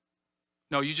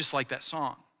 No, you just like that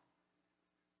song.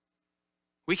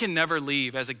 We can never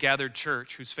leave as a gathered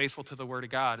church who's faithful to the word of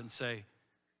God and say,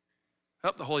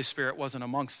 "Oh, the Holy Spirit wasn't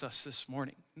amongst us this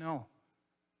morning." No.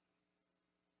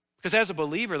 Because as a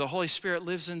believer, the Holy Spirit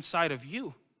lives inside of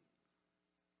you.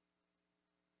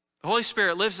 The Holy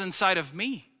Spirit lives inside of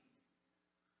me.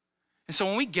 And so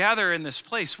when we gather in this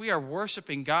place, we are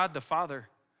worshiping God the Father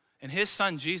and his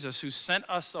Son Jesus, who sent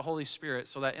us the Holy Spirit,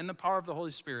 so that in the power of the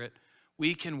Holy Spirit,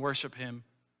 we can worship him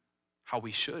how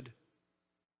we should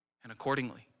and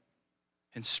accordingly,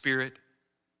 in spirit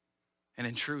and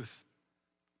in truth.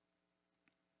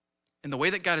 And the way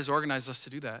that God has organized us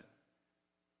to do that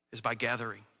is by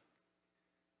gathering.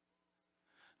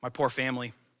 My poor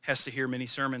family has to hear many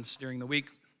sermons during the week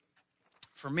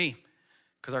from me,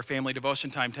 because our family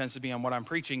devotion time tends to be on what I'm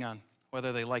preaching on,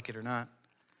 whether they like it or not.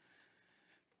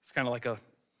 It's kind of like a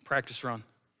practice run. And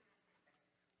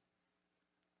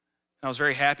I was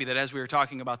very happy that as we were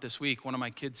talking about this week, one of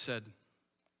my kids said,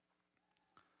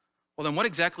 "Well, then what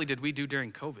exactly did we do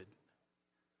during COVID?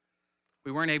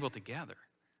 We weren't able to gather.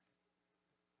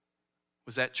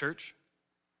 Was that church?"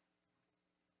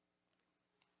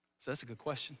 So that's a good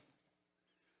question.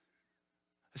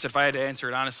 I said, if I had to answer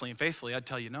it honestly and faithfully, I'd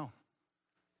tell you no.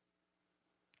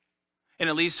 And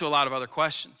it leads to a lot of other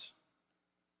questions.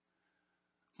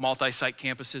 Multi-site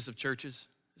campuses of churches,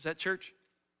 is that church?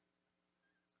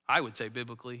 I would say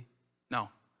biblically, no.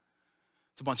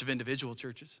 It's a bunch of individual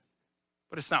churches.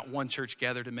 But it's not one church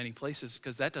gathered in many places,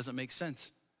 because that doesn't make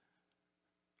sense.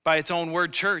 By its own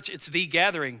word, church, it's the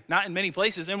gathering, not in many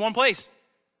places, in one place.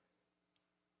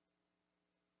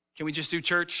 Can we just do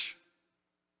church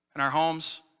in our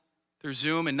homes through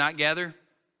Zoom and not gather?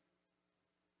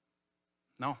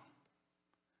 No.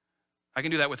 I can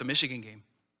do that with a Michigan game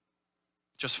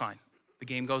just fine. The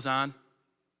game goes on.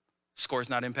 Score's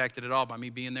not impacted at all by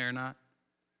me being there or not.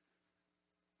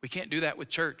 We can't do that with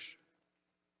church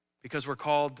because we're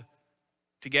called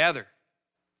to gather.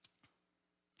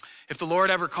 If the Lord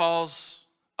ever calls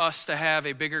us to have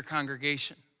a bigger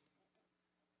congregation,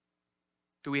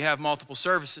 do we have multiple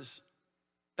services?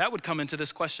 That would come into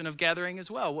this question of gathering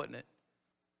as well, wouldn't it?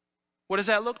 What does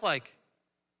that look like?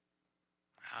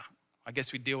 I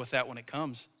guess we deal with that when it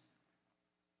comes.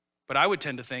 But I would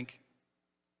tend to think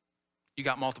you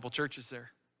got multiple churches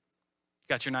there. You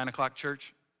got your 9 o'clock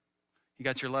church. You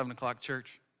got your 11 o'clock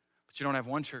church. But you don't have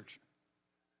one church.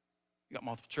 You got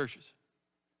multiple churches.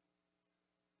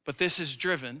 But this is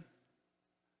driven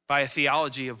by a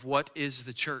theology of what is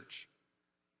the church.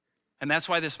 And that's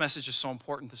why this message is so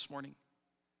important this morning.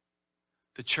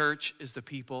 The church is the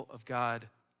people of God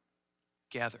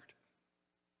gathered.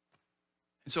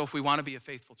 And so if we want to be a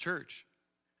faithful church,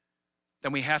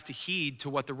 then we have to heed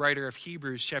to what the writer of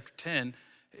Hebrews chapter 10,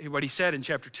 what he said in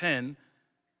chapter 10,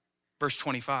 verse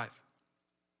 25.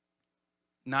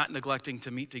 Not neglecting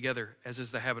to meet together, as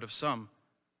is the habit of some,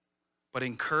 but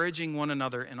encouraging one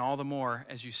another, and all the more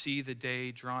as you see the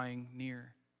day drawing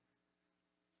near.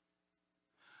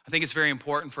 I think it's very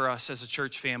important for us as a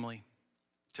church family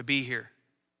to be here.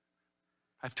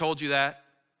 I've told you that.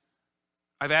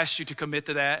 I've asked you to commit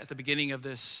to that at the beginning of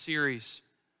this series.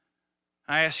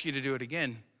 I ask you to do it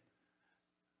again.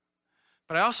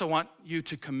 But I also want you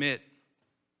to commit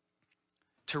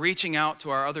to reaching out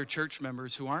to our other church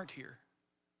members who aren't here.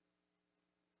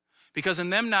 Because in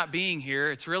them not being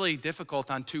here, it's really difficult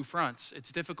on two fronts.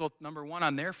 It's difficult, number one,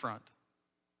 on their front.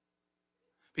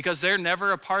 Because they're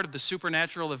never a part of the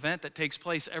supernatural event that takes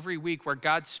place every week where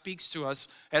God speaks to us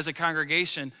as a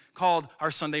congregation called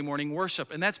our Sunday morning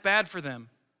worship. And that's bad for them.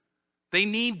 They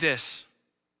need this.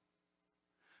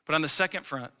 But on the second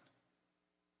front,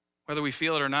 whether we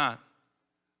feel it or not,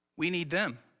 we need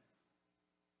them.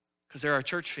 Because they're our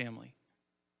church family.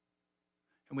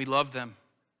 And we love them.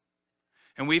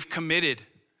 And we've committed,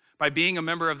 by being a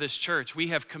member of this church, we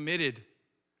have committed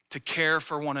to care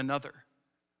for one another.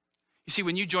 You see,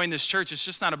 when you join this church, it's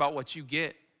just not about what you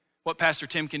get, what Pastor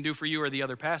Tim can do for you or the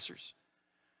other pastors.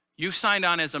 You've signed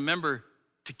on as a member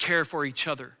to care for each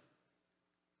other.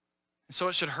 And so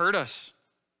it should hurt us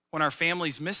when our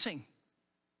family's missing.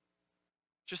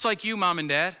 Just like you, Mom and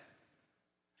Dad.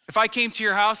 If I came to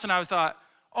your house and I thought,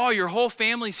 oh, your whole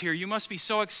family's here, you must be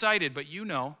so excited, but you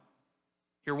know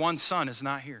your one son is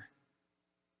not here.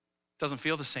 Doesn't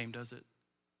feel the same, does it?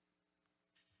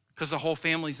 Because the whole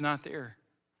family's not there.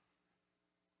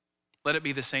 Let it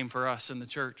be the same for us in the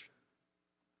church.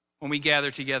 When we gather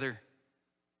together,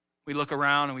 we look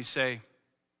around and we say,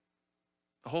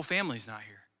 the whole family's not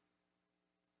here.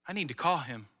 I need to call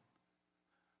him.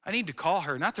 I need to call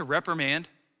her, not to reprimand,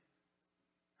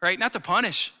 right? Not to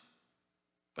punish,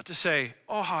 but to say,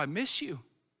 oh, how I miss you.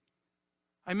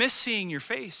 I miss seeing your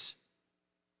face.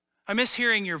 I miss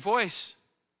hearing your voice.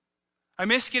 I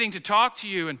miss getting to talk to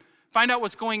you and find out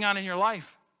what's going on in your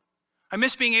life. I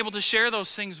miss being able to share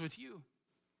those things with you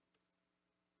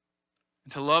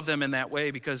and to love them in that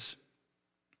way, because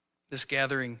this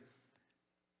gathering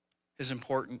is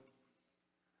important.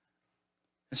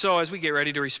 And so as we get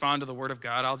ready to respond to the Word of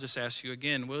God, I'll just ask you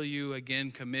again, will you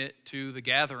again commit to the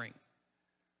gathering?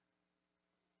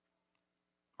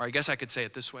 Or I guess I could say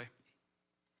it this way.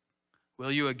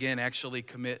 Will you again actually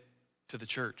commit to the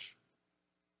church?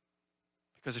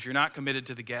 Because if you're not committed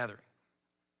to the gathering,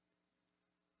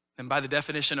 then by the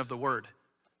definition of the word,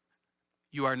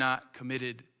 you are not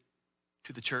committed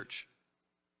to the church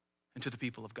and to the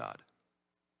people of God.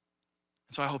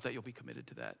 And so I hope that you'll be committed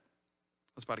to that.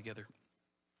 Let's bow together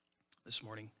this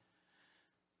morning.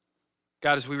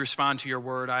 God, as we respond to your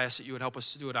word, I ask that you would help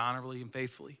us to do it honorably and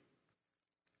faithfully.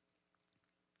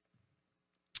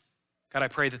 God, I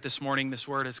pray that this morning this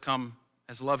word has come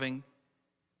as loving,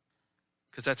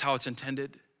 because that's how it's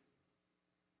intended.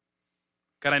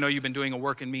 God, I know you've been doing a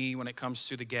work in me when it comes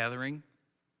to the gathering,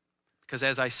 because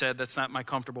as I said, that's not my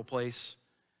comfortable place,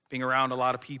 being around a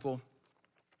lot of people.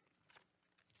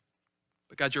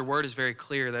 But God, your word is very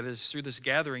clear that it is through this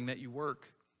gathering that you work,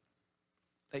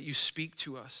 that you speak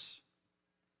to us.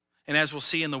 And as we'll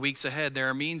see in the weeks ahead, there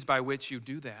are means by which you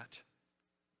do that.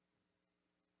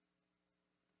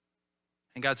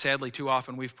 And God, sadly, too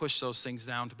often we've pushed those things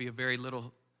down to be of very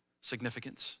little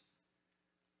significance.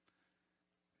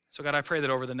 So God, I pray that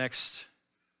over the next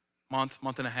month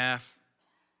and a half,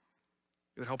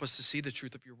 you would help us to see the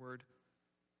truth of your word.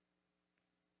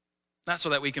 Not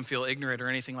so that we can feel ignorant or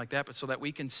anything like that, but so that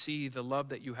we can see the love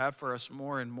that you have for us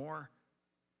more and more.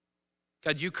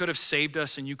 God, you could have saved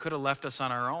us and you could have left us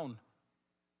on our own.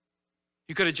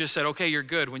 You could have just said, okay, you're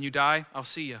good. When you die, I'll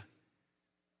see you.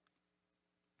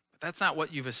 But that's not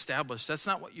what you've established. That's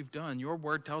not what you've done. Your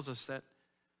word tells us that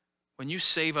when you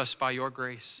save us by your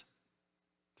grace,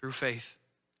 through faith,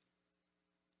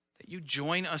 that you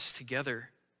join us together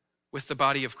with the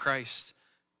body of Christ.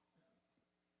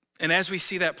 And as we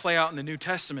see that play out in the New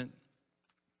Testament,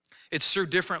 it's through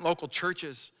different local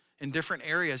churches in different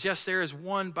areas. Yes, there is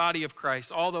one body of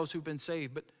Christ, all those who've been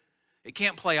saved, but it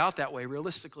can't play out that way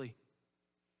realistically.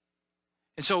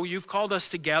 And so you've called us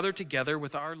to gather together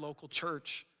with our local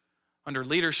church under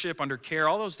leadership, under care,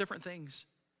 all those different things.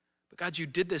 But God, you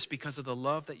did this because of the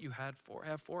love that you have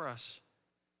for us,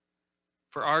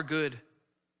 for our good.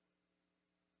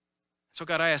 So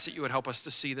God, I ask that you would help us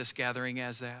to see this gathering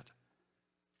as that.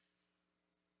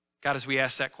 God, as we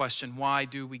ask that question, why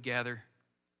do we gather?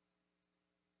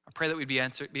 I pray that we'd be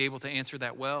able to answer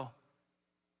that well,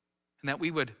 and that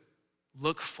we would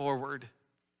look forward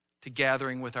to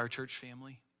gathering with our church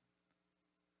family.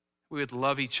 We would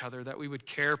love each other, that we would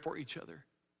care for each other,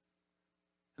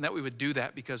 and that we would do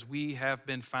that because we have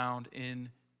been found in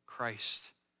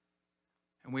Christ.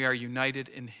 And we are united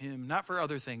in him, not for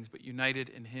other things, but united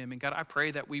in him. And God, I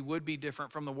pray that we would be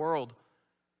different from the world.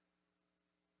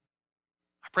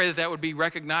 I pray that that would be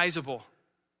recognizable,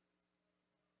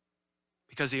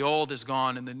 because the old is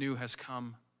gone and the new has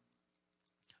come.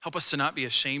 Help us to not be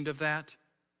ashamed of that.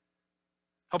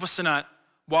 Help us to not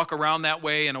walk around that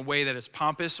way in a way that is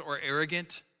pompous or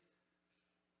arrogant.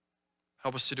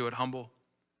 Help us to do it humble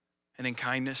and in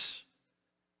kindness,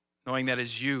 knowing that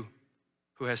it's you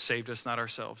who has saved us, not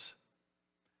ourselves.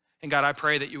 And God, I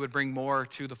pray that you would bring more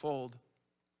to the fold.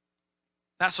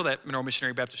 Not so that Monroe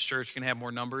Missionary Baptist Church can have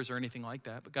more numbers or anything like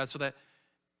that, but God, so that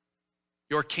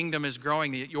your kingdom is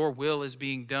growing, that your will is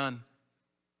being done.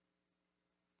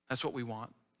 That's what we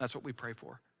want. That's what we pray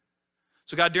for.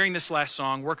 So God, during this last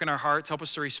song, work in our hearts, help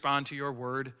us to respond to your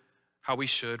word how we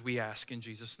should, we ask in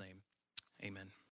Jesus' name. Amen.